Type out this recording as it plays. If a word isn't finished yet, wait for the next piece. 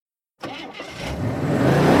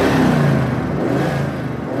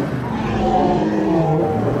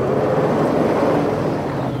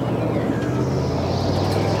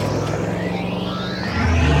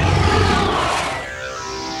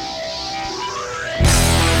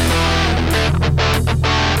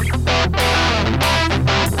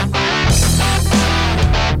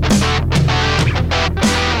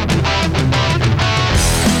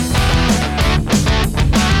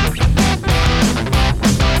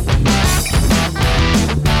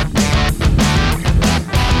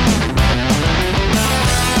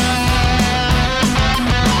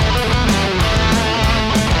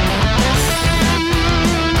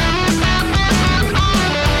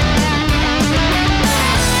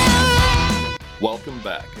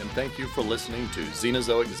Welcome back, and thank you for listening to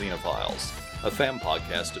Xenozoic Xenophiles, a fan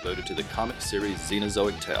podcast devoted to the comic series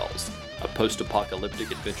Xenozoic Tales, a post-apocalyptic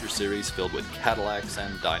adventure series filled with Cadillacs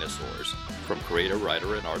and dinosaurs, from creator,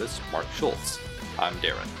 writer, and artist Mark Schultz. I'm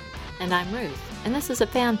Darren. And I'm Ruth, and this is a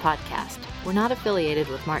fan podcast. We're not affiliated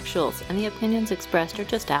with Mark Schultz, and the opinions expressed are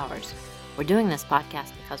just ours. We're doing this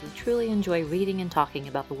podcast because we truly enjoy reading and talking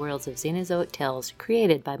about the worlds of Xenozoic Tales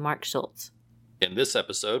created by Mark Schultz. In this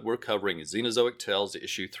episode, we're covering Xenozoic Tales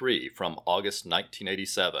Issue 3 from August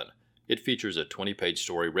 1987. It features a 20-page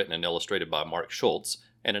story written and illustrated by Mark Schultz,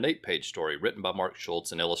 and an 8-page story written by Mark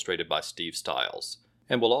Schultz and illustrated by Steve Stiles.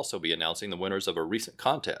 And we'll also be announcing the winners of a recent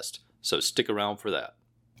contest, so stick around for that.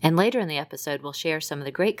 And later in the episode, we'll share some of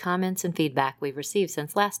the great comments and feedback we've received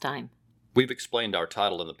since last time. We've explained our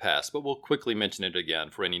title in the past, but we'll quickly mention it again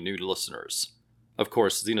for any new listeners. Of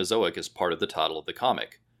course, Xenozoic is part of the title of the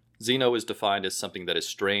comic. Xeno is defined as something that is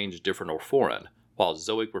strange, different, or foreign, while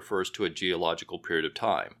Zoic refers to a geological period of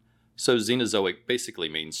time. So Xenozoic basically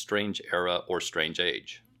means strange era or strange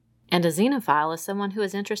age. And a xenophile is someone who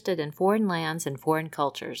is interested in foreign lands and foreign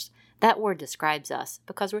cultures. That word describes us,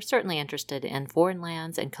 because we're certainly interested in foreign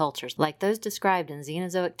lands and cultures like those described in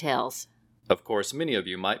Xenozoic Tales. Of course, many of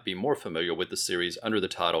you might be more familiar with the series under the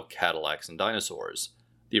title Cadillacs and Dinosaurs.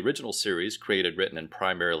 The original series, created, written, and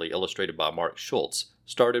primarily illustrated by Mark Schultz,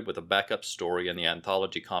 started with a backup story in the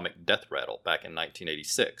anthology comic Death Rattle back in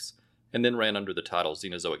 1986, and then ran under the title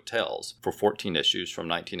Xenozoic Tales for 14 issues from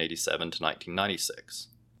 1987 to 1996.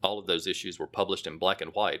 All of those issues were published in black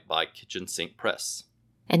and white by Kitchen Sink Press.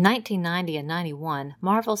 In 1990 and 91,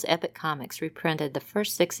 Marvel's Epic Comics reprinted the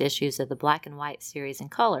first 6 issues of the black and white series in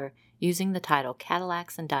color using the title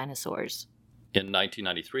Cadillacs and Dinosaurs. In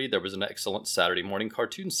 1993, there was an excellent Saturday morning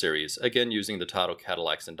cartoon series, again using the title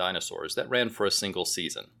Cadillacs and Dinosaurs, that ran for a single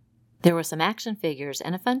season. There were some action figures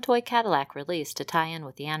and a fun toy Cadillac released to tie in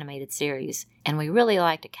with the animated series, and we really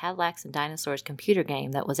liked a Cadillacs and Dinosaurs computer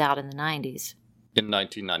game that was out in the 90s. In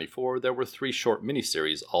 1994, there were 3 short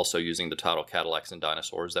miniseries also using the title Cadillacs and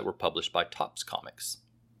Dinosaurs that were published by Topps Comics.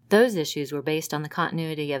 Those issues were based on the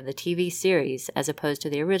continuity of the TV series as opposed to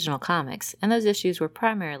the original comics, and those issues were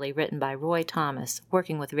primarily written by Roy Thomas,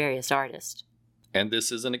 working with various artists. And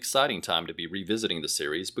this is an exciting time to be revisiting the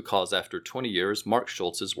series because after 20 years, Mark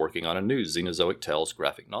Schultz is working on a new Xenozoic Tales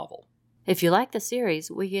graphic novel. If you like the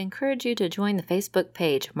series, we encourage you to join the Facebook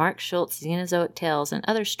page Mark Schultz Xenozoic Tales and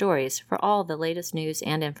Other Stories for all the latest news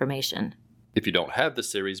and information. If you don't have the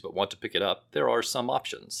series but want to pick it up, there are some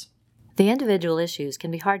options. The individual issues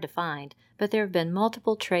can be hard to find, but there have been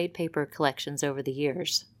multiple trade paper collections over the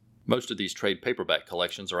years. Most of these trade paperback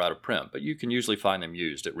collections are out of print, but you can usually find them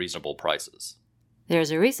used at reasonable prices. There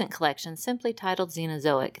is a recent collection simply titled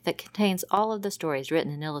Xenozoic that contains all of the stories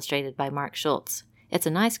written and illustrated by Mark Schultz. It's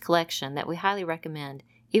a nice collection that we highly recommend,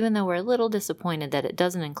 even though we're a little disappointed that it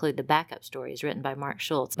doesn't include the backup stories written by Mark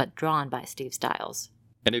Schultz but drawn by Steve Stiles.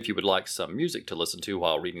 And if you would like some music to listen to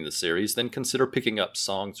while reading the series, then consider picking up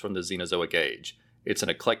Songs from the Xenozoic Age. It's an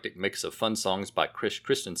eclectic mix of fun songs by Chris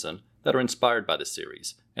Christensen that are inspired by the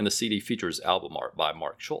series, and the CD features album art by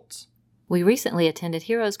Mark Schultz. We recently attended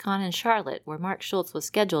Heroes Con in Charlotte, where Mark Schultz was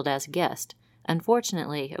scheduled as a guest.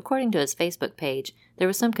 Unfortunately, according to his Facebook page, there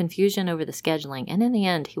was some confusion over the scheduling, and in the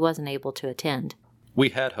end, he wasn't able to attend. We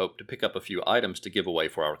had hoped to pick up a few items to give away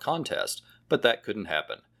for our contest, but that couldn't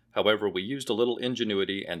happen. However, we used a little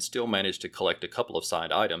ingenuity and still managed to collect a couple of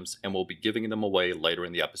signed items, and we'll be giving them away later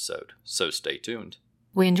in the episode, so stay tuned.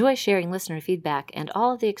 We enjoy sharing listener feedback, and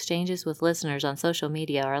all of the exchanges with listeners on social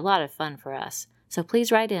media are a lot of fun for us. So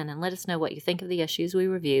please write in and let us know what you think of the issues we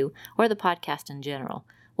review, or the podcast in general.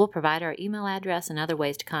 We'll provide our email address and other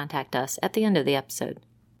ways to contact us at the end of the episode.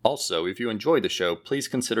 Also, if you enjoy the show, please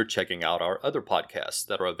consider checking out our other podcasts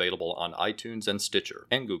that are available on iTunes and Stitcher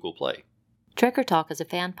and Google Play. Trekker Talk is a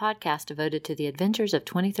fan podcast devoted to the adventures of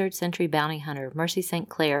 23rd century bounty hunter Mercy St.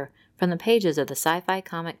 Clair from the pages of the sci-fi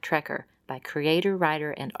comic Trekker by creator,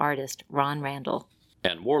 writer, and artist Ron Randall.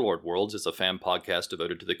 And Warlord Worlds is a fan podcast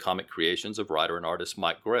devoted to the comic creations of writer and artist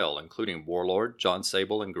Mike Grell, including Warlord, John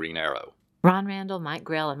Sable, and Green Arrow. Ron Randall, Mike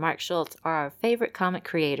Grell, and Mark Schultz are our favorite comic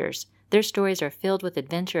creators. Their stories are filled with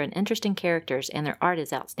adventure and interesting characters, and their art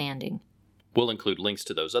is outstanding. We'll include links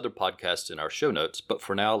to those other podcasts in our show notes, but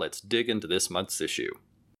for now, let's dig into this month's issue.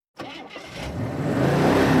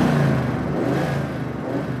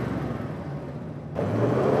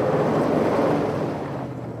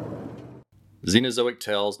 Xenozoic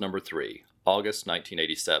Tales number 3, August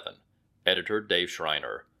 1987. Editor Dave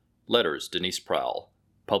Schreiner. Letters Denise Prowl.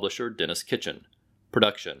 Publisher Dennis Kitchen.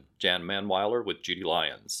 Production Jan Manweiler with Judy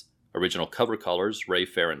Lyons. Original cover colors Ray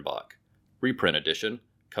Fehrenbach. Reprint edition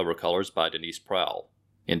Cover colors by Denise Prowl.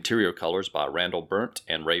 Interior colors by Randall Burnt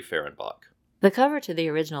and Ray Fehrenbach. The cover to the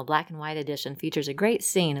original black and white edition features a great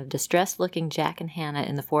scene of distressed-looking Jack and Hannah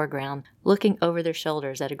in the foreground, looking over their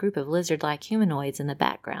shoulders at a group of lizard-like humanoids in the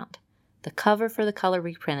background. The cover for the color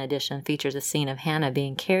reprint edition features a scene of Hannah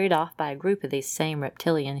being carried off by a group of these same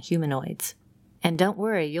reptilian humanoids. And don't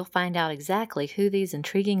worry, you'll find out exactly who these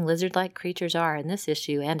intriguing lizard-like creatures are in this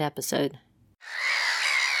issue and episode.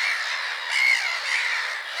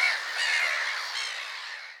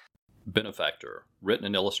 Benefactor, written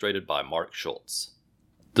and illustrated by Mark Schultz.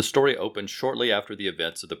 The story opens shortly after the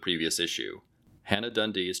events of the previous issue. Hannah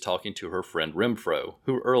Dundee is talking to her friend Renfro,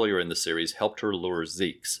 who earlier in the series helped her lure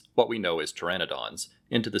Zeeks, what we know as pteranodons,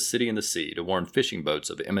 into the city in the sea to warn fishing boats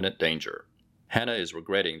of imminent danger. Hannah is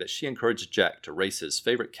regretting that she encouraged Jack to race his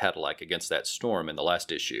favorite Cadillac against that storm in the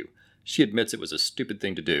last issue. She admits it was a stupid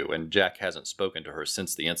thing to do, and Jack hasn't spoken to her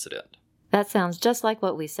since the incident. That sounds just like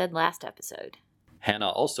what we said last episode. Hannah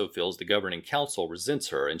also feels the governing council resents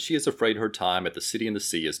her, and she is afraid her time at the City in the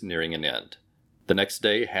Sea is nearing an end. The next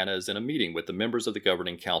day, Hannah is in a meeting with the members of the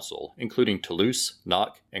governing council, including Toulouse,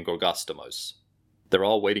 Nock, and Gorgostomos. They're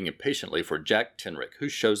all waiting impatiently for Jack Tenrick, who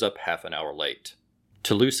shows up half an hour late.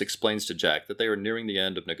 Toulouse explains to Jack that they are nearing the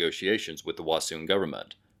end of negotiations with the Wassoon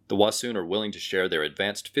government. The Wassoon are willing to share their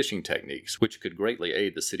advanced fishing techniques, which could greatly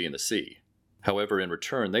aid the City in the Sea. However, in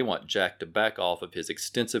return, they want Jack to back off of his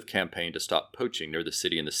extensive campaign to stop poaching near the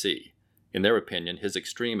City in the Sea. In their opinion, his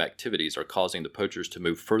extreme activities are causing the poachers to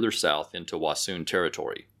move further south into Wassoon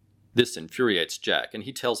territory. This infuriates Jack, and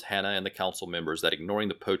he tells Hannah and the council members that ignoring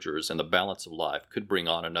the poachers and the balance of life could bring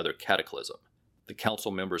on another cataclysm. The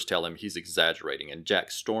council members tell him he's exaggerating, and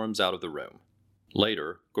Jack storms out of the room.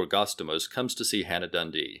 Later, Gorgostomos comes to see Hannah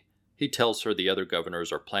Dundee. He tells her the other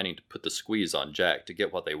governors are planning to put the squeeze on Jack to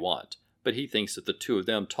get what they want, but he thinks if the two of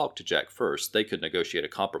them talk to Jack first, they could negotiate a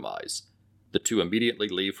compromise. The two immediately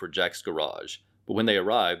leave for Jack's garage, but when they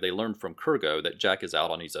arrive, they learn from Kurgo that Jack is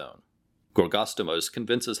out on his own. Gorgostomos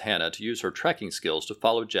convinces Hannah to use her tracking skills to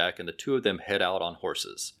follow Jack, and the two of them head out on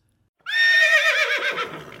horses.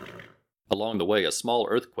 Along the way, a small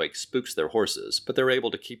earthquake spooks their horses, but they're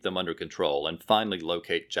able to keep them under control and finally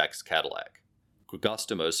locate Jack's Cadillac.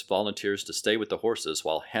 Gorgostomos volunteers to stay with the horses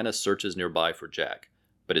while Hannah searches nearby for Jack.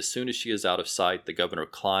 But as soon as she is out of sight, the governor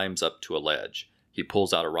climbs up to a ledge. He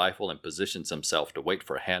pulls out a rifle and positions himself to wait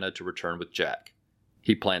for Hannah to return with Jack.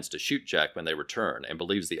 He plans to shoot Jack when they return and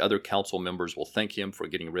believes the other council members will thank him for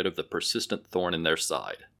getting rid of the persistent thorn in their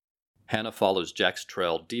side. Hannah follows Jack's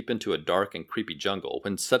trail deep into a dark and creepy jungle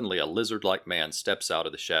when suddenly a lizard-like man steps out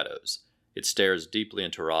of the shadows. It stares deeply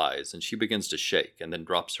into her eyes, and she begins to shake and then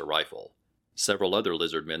drops her rifle. Several other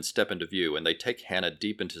lizard men step into view, and they take Hannah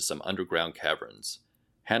deep into some underground caverns.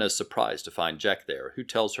 Hannah is surprised to find Jack there, who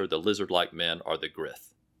tells her the lizard-like men are the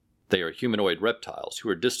Grith. They are humanoid reptiles who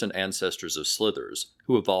are distant ancestors of slithers,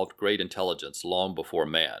 who evolved great intelligence long before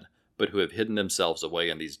man, but who have hidden themselves away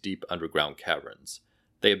in these deep underground caverns.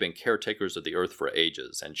 They have been caretakers of the earth for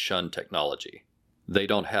ages and shunned technology. They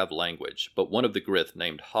don't have language, but one of the Grith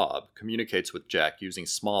named Hob communicates with Jack using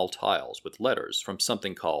small tiles with letters from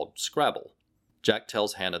something called Scrabble. Jack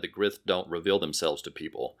tells Hannah the Grith don't reveal themselves to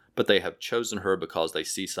people, but they have chosen her because they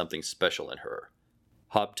see something special in her.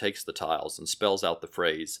 Hob takes the tiles and spells out the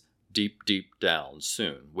phrase, "Deep, deep down,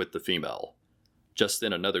 soon," with the female. Just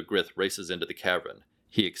then another Grith races into the cavern.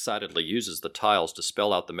 He excitedly uses the tiles to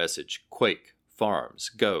spell out the message, "Quake, farms,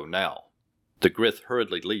 go now." The Grith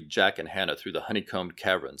hurriedly lead Jack and Hannah through the honeycombed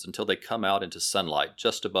caverns until they come out into sunlight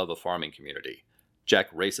just above a farming community. Jack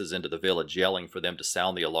races into the village yelling for them to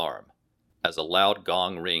sound the alarm. As a loud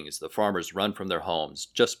gong rings, the farmers run from their homes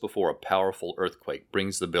just before a powerful earthquake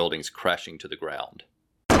brings the buildings crashing to the ground.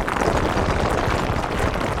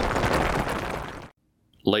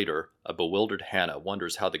 Later, a bewildered Hannah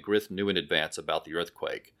wonders how the Grith knew in advance about the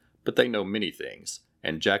earthquake, but they know many things,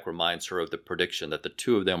 and Jack reminds her of the prediction that the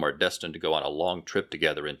two of them are destined to go on a long trip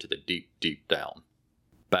together into the deep, deep down.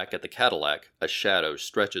 Back at the Cadillac, a shadow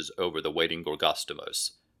stretches over the waiting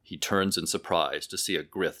Gorgostomos. He turns in surprise to see a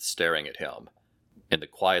Grith staring at him. In the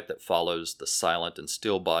quiet that follows, the silent and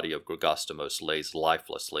still body of Gorgostomos lays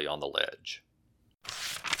lifelessly on the ledge.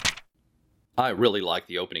 I really like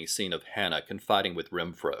the opening scene of Hannah confiding with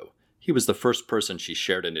Renfro. He was the first person she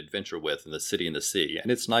shared an adventure with in the City in the Sea,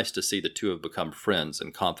 and it's nice to see the two have become friends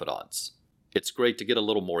and confidants. It's great to get a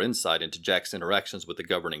little more insight into Jack's interactions with the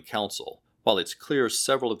governing council. While it's clear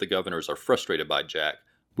several of the governors are frustrated by Jack,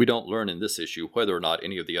 we don't learn in this issue whether or not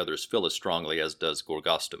any of the others feel as strongly as does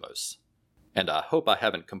Gorgostomos. And I hope I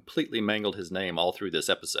haven't completely mangled his name all through this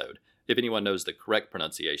episode. If anyone knows the correct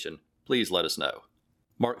pronunciation, please let us know.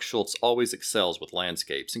 Mark Schultz always excels with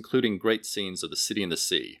landscapes, including great scenes of the city and the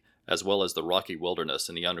sea, as well as the rocky wilderness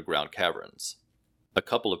and the underground caverns. A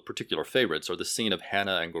couple of particular favorites are the scene of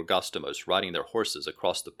Hannah and Gorgostomos riding their horses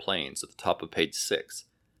across the plains at the top of page 6,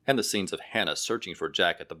 and the scenes of Hannah searching for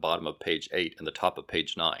Jack at the bottom of page 8 and the top of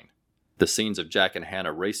page 9. The scenes of Jack and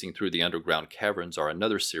Hannah racing through the underground caverns are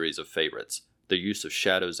another series of favorites. The use of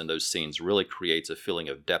shadows in those scenes really creates a feeling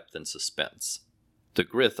of depth and suspense. The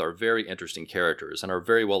Grith are very interesting characters and are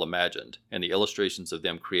very well imagined, and the illustrations of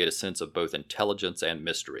them create a sense of both intelligence and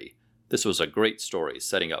mystery. This was a great story,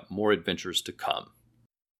 setting up more adventures to come.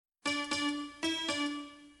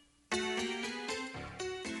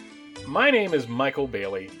 My name is Michael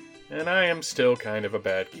Bailey, and I am still kind of a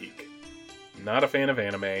bad geek. Not a fan of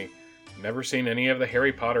anime, never seen any of the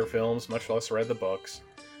Harry Potter films, much less read the books.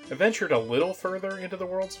 I ventured a little further into the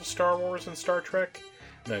worlds of Star Wars and Star Trek,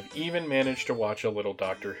 and I've even managed to watch a little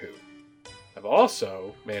Doctor Who. I've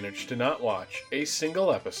also managed to not watch a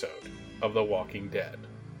single episode of The Walking Dead.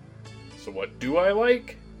 So what do I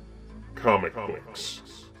like? Comic books.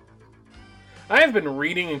 I have been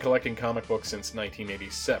reading and collecting comic books since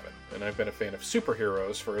 1987, and I've been a fan of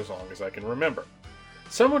superheroes for as long as I can remember.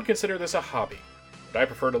 Some would consider this a hobby, but I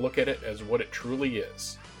prefer to look at it as what it truly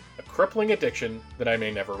is, a crippling addiction that I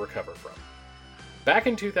may never recover from. Back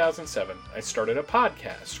in 2007, I started a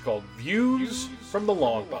podcast called Views from the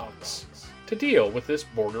Long Box to deal with this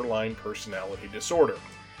borderline personality disorder.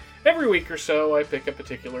 Every week or so, I pick a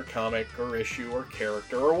particular comic or issue or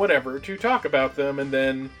character or whatever to talk about them, and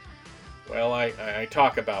then, well, I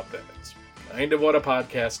talk about them. It's kind of what a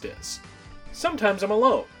podcast is. Sometimes I'm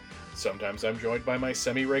alone. Sometimes I'm joined by my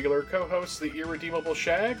semi-regular co-hosts, the Irredeemable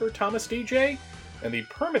Shag or Thomas DJ, and the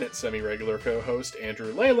permanent semi-regular co-host,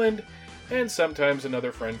 Andrew Leyland, and sometimes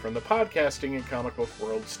another friend from the podcasting and comic book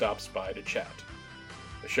world stops by to chat.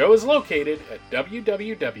 The show is located at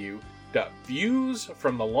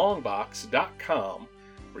www.viewsfromthelongbox.com,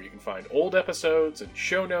 where you can find old episodes and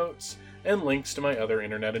show notes and links to my other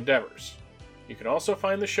internet endeavors. You can also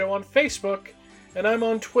find the show on Facebook, and I'm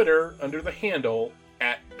on Twitter under the handle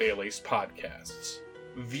 @Bailey's Podcasts.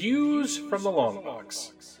 Views from the Long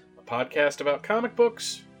Box, a podcast about comic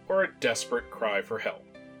books or a desperate cry for help.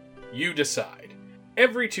 You decide.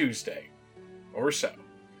 Every Tuesday, or so,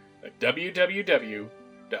 at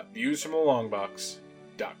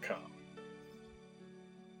www.viewsfromthelongbox.com.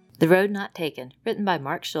 The Road Not Taken, written by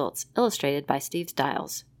Mark Schultz, illustrated by Steve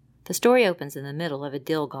Stiles. The story opens in the middle of a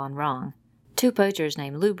deal gone wrong. Two poachers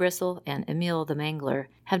named Lou Bristle and Emil the Mangler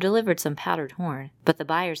have delivered some powdered horn, but the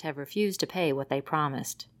buyers have refused to pay what they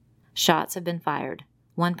promised. Shots have been fired,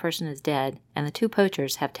 one person is dead, and the two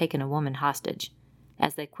poachers have taken a woman hostage.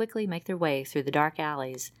 As they quickly make their way through the dark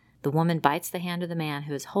alleys, the woman bites the hand of the man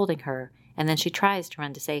who is holding her, and then she tries to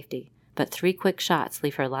run to safety, but 3 quick shots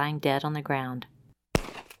leave her lying dead on the ground.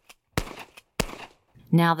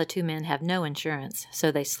 Now the two men have no insurance,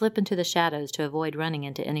 so they slip into the shadows to avoid running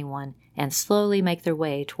into anyone, and slowly make their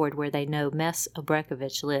way toward where they know Mes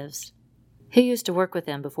Obrekovich lives. He used to work with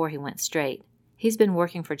them before he went straight. He's been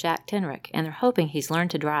working for Jack Tenrick, and they're hoping he's learned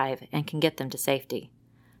to drive and can get them to safety.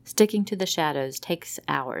 Sticking to the shadows takes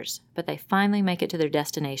hours, but they finally make it to their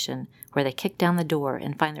destination, where they kick down the door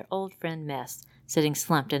and find their old friend Mes sitting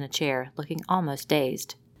slumped in a chair, looking almost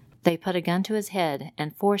dazed. They put a gun to his head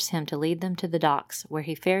and force him to lead them to the docks, where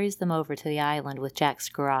he ferries them over to the island with Jack's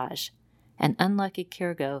garage. An unlucky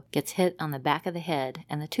Kirgo gets hit on the back of the head,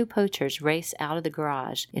 and the two poachers race out of the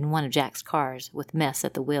garage in one of Jack's cars, with Mes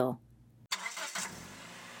at the wheel.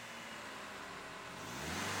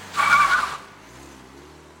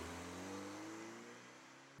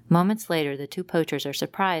 Moments later, the two poachers are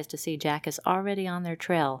surprised to see Jack is already on their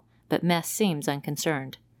trail, but Mes seems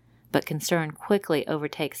unconcerned. But concern quickly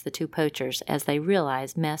overtakes the two poachers as they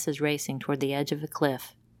realize Mes is racing toward the edge of a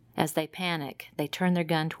cliff. As they panic, they turn their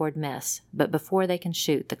gun toward Mes, but before they can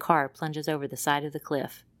shoot, the car plunges over the side of the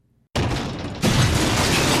cliff.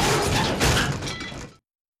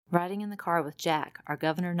 Riding in the car with Jack are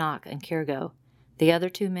Governor Knock and Kirgo. The other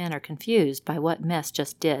two men are confused by what Mes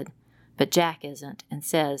just did, but Jack isn't and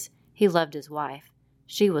says he loved his wife.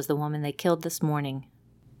 She was the woman they killed this morning.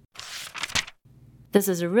 This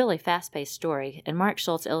is a really fast-paced story, and Mark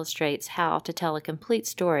Schultz illustrates how to tell a complete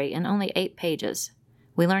story in only 8 pages.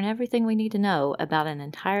 We learn everything we need to know about an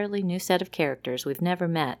entirely new set of characters we've never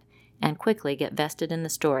met, and quickly get vested in the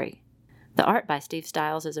story. The art by Steve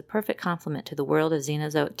Stiles is a perfect complement to the world of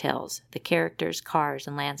Xenozoic Tales. The characters, cars,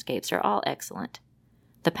 and landscapes are all excellent.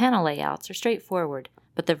 The panel layouts are straightforward,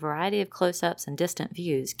 but the variety of close-ups and distant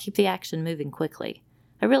views keep the action moving quickly.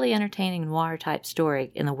 A really entertaining noir-type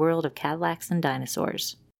story in the world of Cadillacs and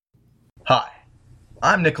dinosaurs. Hi,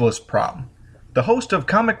 I'm Nicholas Prom, the host of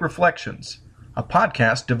Comic Reflections, a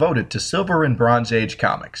podcast devoted to Silver and Bronze Age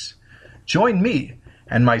comics. Join me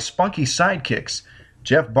and my spunky sidekicks,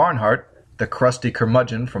 Jeff Barnhart, the crusty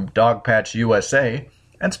curmudgeon from Dogpatch USA,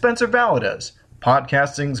 and Spencer Valadez,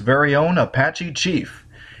 podcasting's very own Apache Chief,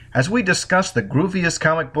 as we discuss the grooviest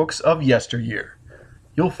comic books of yesteryear.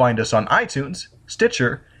 You'll find us on iTunes,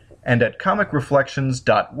 Stitcher, and at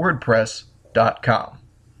comicreflections.wordpress.com.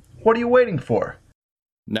 What are you waiting for?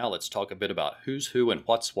 Now let's talk a bit about who's who and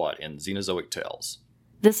what's what in Xenozoic Tales.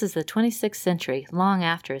 This is the 26th century, long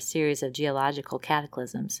after a series of geological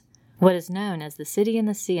cataclysms. What is known as the City in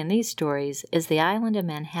the Sea in these stories is the island of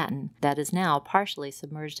Manhattan that is now partially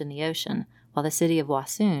submerged in the ocean, while the city of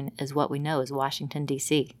Wassoon is what we know as Washington,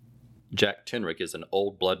 D.C. Jack Tenrick is an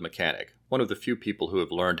old-blood mechanic, one of the few people who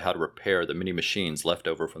have learned how to repair the many machines left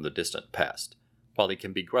over from the distant past. While he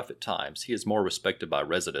can be gruff at times, he is more respected by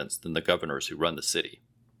residents than the governors who run the city.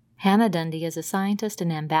 Hannah Dundee is a scientist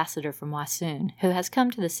and ambassador from Wassoon who has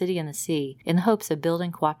come to the City in the Sea in the hopes of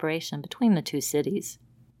building cooperation between the two cities.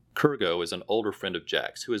 Kurgo is an older friend of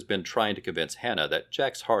Jack's who has been trying to convince Hannah that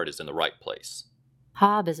Jack's heart is in the right place.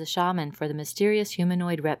 Hob is a shaman for the mysterious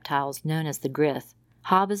humanoid reptiles known as the Grith.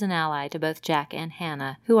 Hob is an ally to both Jack and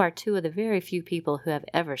Hannah, who are two of the very few people who have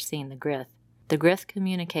ever seen the Grith. The Grith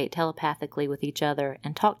communicate telepathically with each other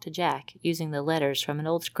and talk to Jack using the letters from an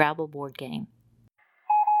old Scrabble board game.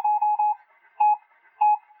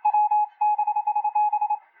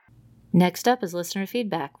 Next up is listener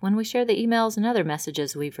feedback, when we share the emails and other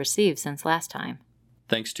messages we've received since last time.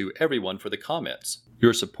 Thanks to everyone for the comments.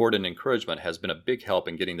 Your support and encouragement has been a big help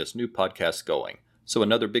in getting this new podcast going, so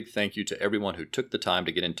another big thank you to everyone who took the time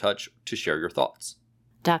to get in touch to share your thoughts.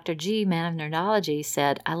 Dr. G, Man of Nerdology,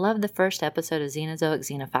 said, I love the first episode of Xenozoic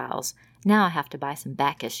Xenophiles. Now I have to buy some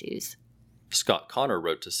back issues. Scott Connor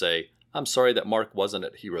wrote to say, I'm sorry that Mark wasn't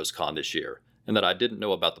at Heroes Con this year, and that I didn't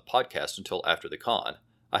know about the podcast until after the con.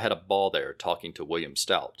 I had a ball there talking to William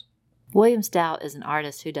Stout. William Stout is an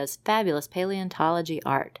artist who does fabulous paleontology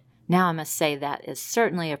art. Now I must say that is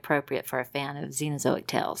certainly appropriate for a fan of Xenozoic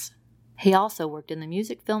Tales. He also worked in the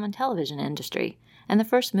music, film, and television industry, and the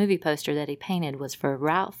first movie poster that he painted was for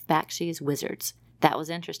Ralph Bakshi's Wizards. That was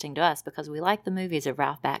interesting to us because we liked the movies of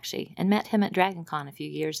Ralph Bakshi and met him at DragonCon a few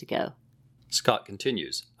years ago. Scott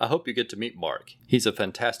continues, I hope you get to meet Mark. He's a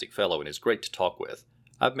fantastic fellow and is great to talk with.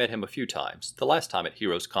 I've met him a few times, the last time at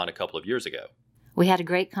Heroes Con a couple of years ago. We had a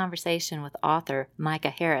great conversation with author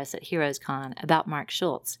Micah Harris at Heroes Con about Mark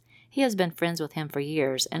Schultz. He has been friends with him for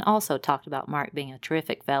years and also talked about Mark being a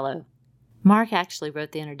terrific fellow. Mark actually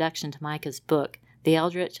wrote the introduction to Micah's book, The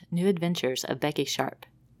Eldritch New Adventures of Becky Sharp.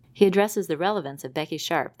 He addresses the relevance of Becky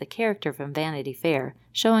Sharp, the character from Vanity Fair,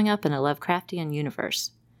 showing up in a Lovecraftian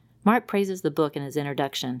universe. Mark praises the book in his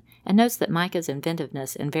introduction and notes that Micah's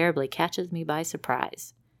inventiveness invariably catches me by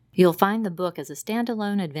surprise. You'll find the book as a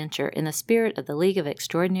standalone adventure in the spirit of the League of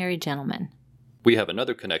Extraordinary Gentlemen. We have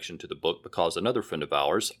another connection to the book because another friend of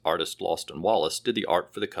ours, artist Lawston Wallace, did the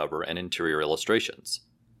art for the cover and interior illustrations.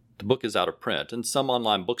 The book is out of print, and some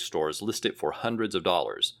online bookstores list it for hundreds of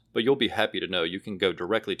dollars, but you'll be happy to know you can go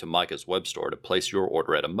directly to Micah's web store to place your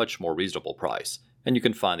order at a much more reasonable price, and you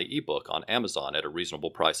can find the ebook on Amazon at a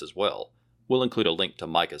reasonable price as well. We'll include a link to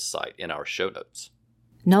Micah's site in our show notes.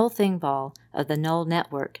 Noel Thingvall of the Noel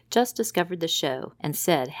Network just discovered the show and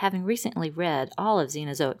said, having recently read all of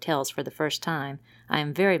Xenozoic Tales for the first time, I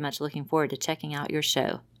am very much looking forward to checking out your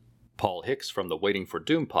show. Paul Hicks from the Waiting for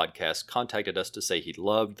Doom podcast contacted us to say he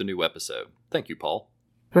loved the new episode. Thank you, Paul.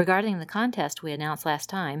 Regarding the contest we announced last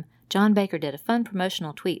time, John Baker did a fun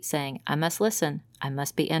promotional tweet saying, I must listen, I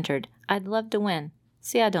must be entered, I'd love to win.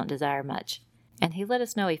 See, I don't desire much. And he let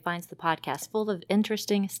us know he finds the podcast full of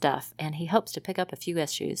interesting stuff, and he hopes to pick up a few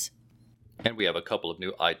issues. And we have a couple of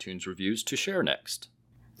new iTunes reviews to share next.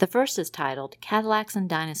 The first is titled Cadillacs and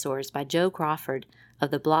Dinosaurs by Joe Crawford of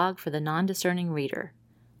the blog for the Non-Discerning Reader.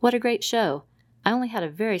 What a great show! I only had a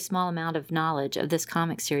very small amount of knowledge of this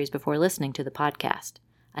comic series before listening to the podcast.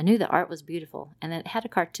 I knew the art was beautiful and that it had a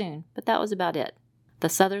cartoon, but that was about it. The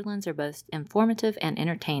Sutherlands are both informative and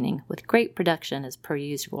entertaining, with great production as per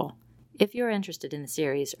usual. If you're interested in the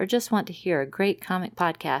series or just want to hear a great comic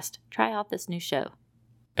podcast, try out this new show.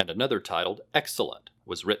 And another titled Excellent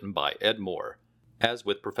was written by Ed Moore. As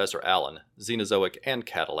with Professor Allen, Xenozoic and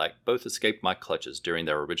Cadillac both escaped my clutches during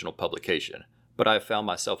their original publication, but I have found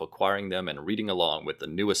myself acquiring them and reading along with the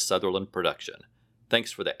newest Sutherland production.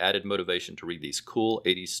 Thanks for the added motivation to read these cool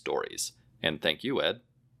 80s stories. And thank you, Ed.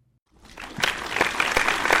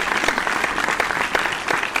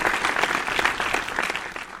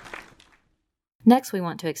 Next, we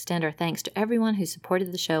want to extend our thanks to everyone who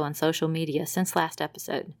supported the show on social media since last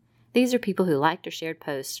episode. These are people who liked or shared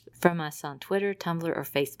posts from us on Twitter, Tumblr, or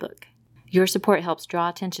Facebook. Your support helps draw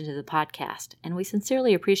attention to the podcast, and we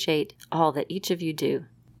sincerely appreciate all that each of you do.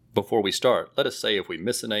 Before we start, let us say if we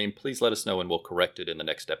miss a name, please let us know and we'll correct it in the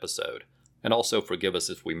next episode. And also forgive us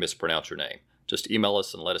if we mispronounce your name. Just email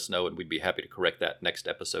us and let us know, and we'd be happy to correct that next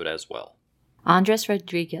episode as well. Andres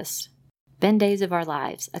Rodriguez, Ben Days of Our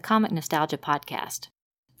Lives, a comic nostalgia podcast.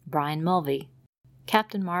 Brian Mulvey,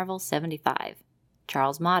 Captain Marvel 75,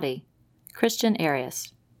 Charles Motti, Christian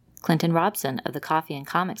Arias, Clinton Robson of the Coffee and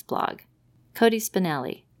Comics blog, Cody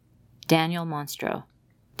Spinelli, Daniel Monstro,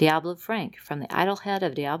 Diablo Frank from the Idlehead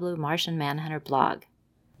of Diablo Martian Manhunter blog,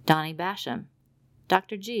 Donnie Basham,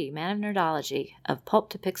 Dr. G, Man of Nerdology of Pulp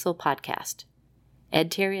to Pixel podcast, Ed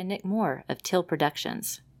Terry and Nick Moore of Till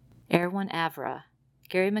Productions, Erwin Avra,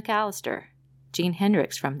 Gary McAllister, Gene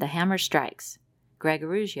Hendricks from The Hammer Strikes, Greg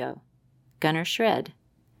Arugio, Gunnar Shred,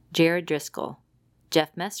 Jared Driscoll,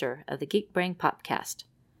 Jeff Messer of the Geek Brain Popcast,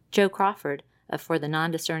 Joe Crawford of For the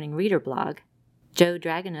Non-Discerning Reader blog, Joe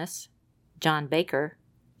Dragonus, John Baker,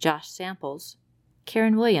 Josh Samples,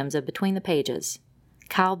 Karen Williams of Between the Pages,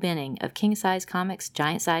 Kyle Benning of King Size Comics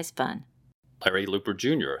Giant Size Fun, Larry Looper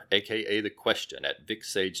Jr., a.k.a. The Question at Vic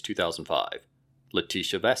Sage 2005,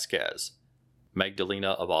 Leticia Vasquez,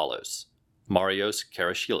 Magdalena Avalos, Marios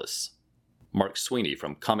Karashilis, Mark Sweeney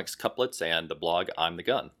from Comics Couplets and the blog I'm the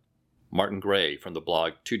Gun, Martin Gray from the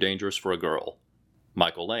blog Too Dangerous for a Girl,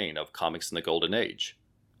 Michael Lane of Comics in the Golden Age,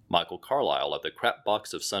 Michael Carlisle of the Crap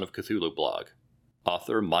Box of Son of Cthulhu blog,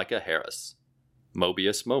 author Micah Harris,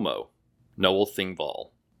 Mobius Momo, Noel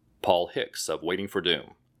Thingvall, Paul Hicks of Waiting for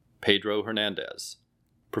Doom, Pedro Hernandez,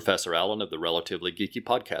 Professor Allen of the Relatively Geeky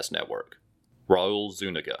Podcast Network, Raul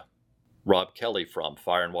Zuniga, Rob Kelly from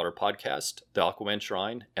Fire and Water Podcast, The Aquaman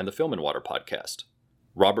Shrine, and the Film and Water Podcast,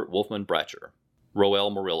 Robert Wolfman Bratcher,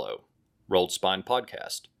 Roel Murillo, Rolled Spine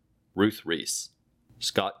Podcast, Ruth Reese,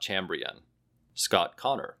 Scott Chambrian, Scott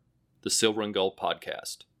Connor, The Silver and Gold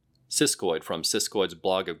Podcast, Siskoid from Siskoid's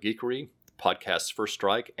Blog of Geekery, Podcast's First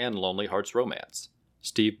Strike, and Lonely Hearts Romance,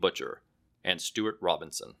 Steve Butcher, and Stuart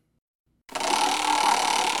Robinson.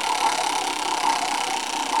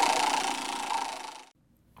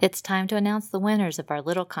 It's time to announce the winners of our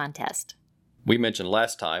little contest. We mentioned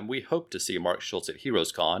last time we hoped to see Mark Schultz at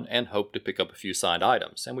HeroesCon and hoped to pick up a few signed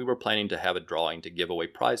items, and we were planning to have a drawing to give away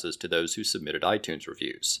prizes to those who submitted iTunes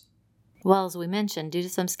reviews. Well, as we mentioned, due to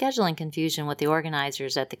some scheduling confusion with the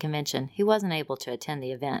organizers at the convention, he wasn't able to attend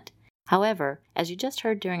the event. However, as you just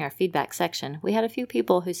heard during our feedback section, we had a few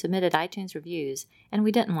people who submitted iTunes reviews, and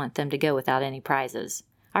we didn't want them to go without any prizes.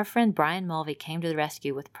 Our friend Brian Mulvey came to the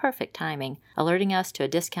rescue with perfect timing, alerting us to a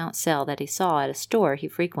discount sale that he saw at a store he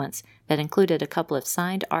frequents that included a couple of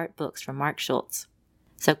signed art books from Mark Schultz.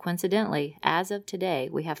 So coincidentally, as of today,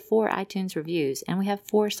 we have 4 iTunes reviews and we have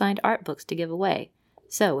 4 signed art books to give away.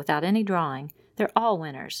 So without any drawing, they're all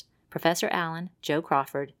winners. Professor Allen, Joe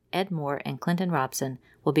Crawford, Ed Moore, and Clinton Robson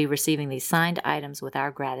will be receiving these signed items with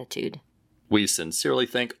our gratitude. We sincerely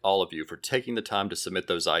thank all of you for taking the time to submit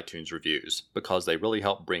those iTunes reviews, because they really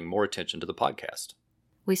help bring more attention to the podcast.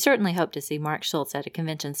 We certainly hope to see Mark Schultz at a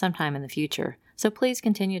convention sometime in the future, so please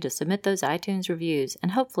continue to submit those iTunes reviews,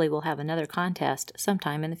 and hopefully we'll have another contest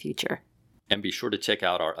sometime in the future. And be sure to check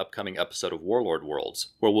out our upcoming episode of Warlord Worlds,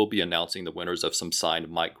 where we'll be announcing the winners of some signed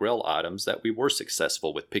Mike Grell items that we were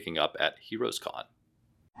successful with picking up at HeroesCon.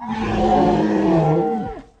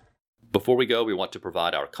 Before we go, we want to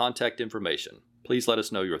provide our contact information. Please let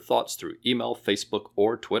us know your thoughts through email, Facebook,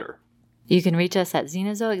 or Twitter. You can reach us at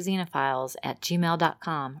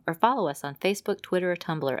xenozoicxenophiles@gmail.com or follow us on Facebook, Twitter, or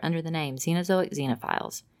Tumblr under the name Xenozoic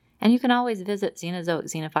Xenophiles. And you can always visit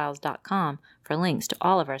xenozoicxenophiles.com for links to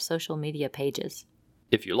all of our social media pages.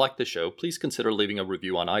 If you like the show, please consider leaving a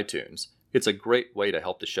review on iTunes. It's a great way to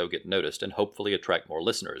help the show get noticed and hopefully attract more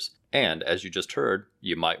listeners. And, as you just heard,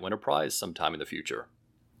 you might win a prize sometime in the future.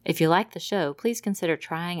 If you like the show, please consider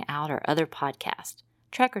trying out our other podcast,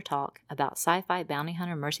 Trekker Talk, about sci-fi bounty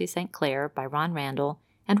hunter Mercy St. Clair by Ron Randall,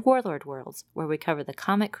 and Warlord Worlds, where we cover the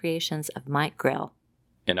comic creations of Mike Grell.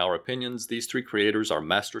 In our opinions, these 3 creators are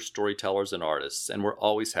master storytellers and artists, and we're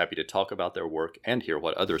always happy to talk about their work and hear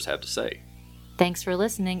what others have to say. Thanks for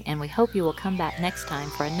listening, and we hope you will come back next time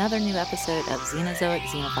for another new episode of Xenozoic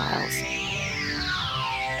Xenophiles.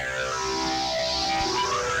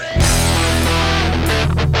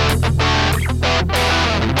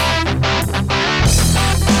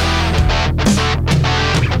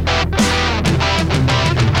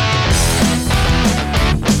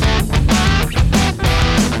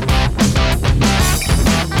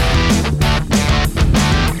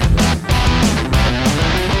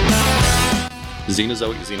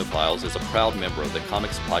 Xenozoic Xenophiles is a proud member of the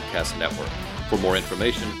Comics Podcast Network. For more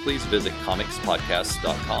information, please visit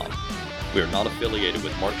comicspodcasts.com. We are not affiliated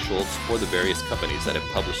with Mark Schultz or the various companies that have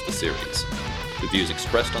published the series. The views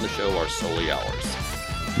expressed on the show are solely ours.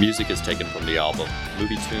 Music is taken from the album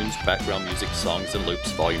Movie Tunes, Background Music, Songs and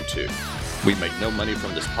Loops, Volume 2. We make no money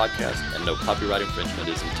from this podcast, and no copyright infringement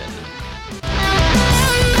is intended.